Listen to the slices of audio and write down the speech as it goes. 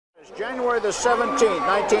January the 17th,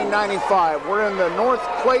 1995. We're in the North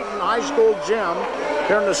Clayton High School gym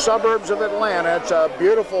here in the suburbs of Atlanta. It's a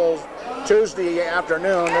beautiful Tuesday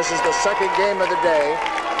afternoon. This is the second game of the day.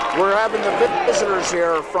 We're having the visitors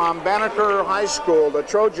here from Banneker High School, the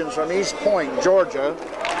Trojans from East Point, Georgia.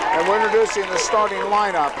 And we're introducing the starting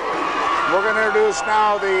lineup. We're going to introduce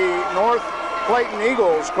now the North Clayton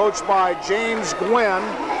Eagles, coached by James Gwynn.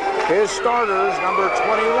 His starters, number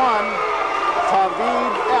 21,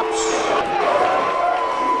 Tavid Epps.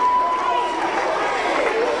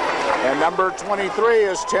 And number 23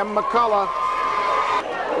 is Tim McCullough.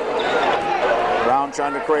 Brown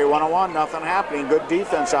trying to create one-on-one, nothing happening. Good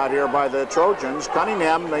defense out here by the Trojans.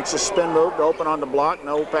 Cunningham makes a spin move to open on the block,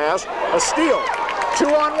 no pass. A steal,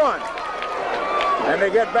 2-on-1. And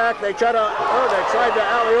they get back, they tried to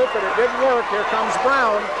alley-oop it, it didn't work. Here comes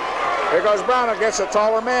Brown. Here goes Brown against a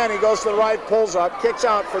taller man. He goes to the right, pulls up, kicks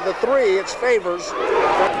out for the three. It's Favors.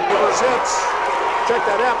 Favors hits. Check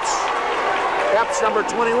that Epps. Epps, number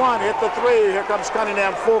 21, hit the three. Here comes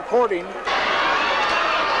Cunningham full courting.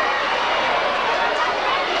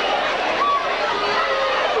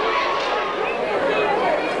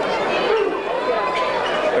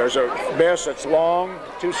 There's a miss. It's long,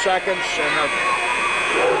 2 seconds, and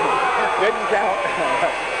didn't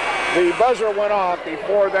count. The buzzer went off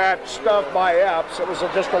before that stuff by Epps. It was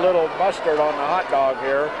just a little mustard on the hot dog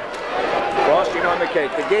here. Frosting on the cake.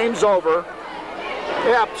 The game's over.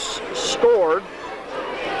 Epps scored.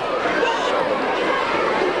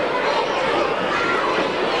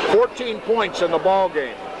 14 points in the ball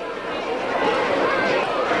game.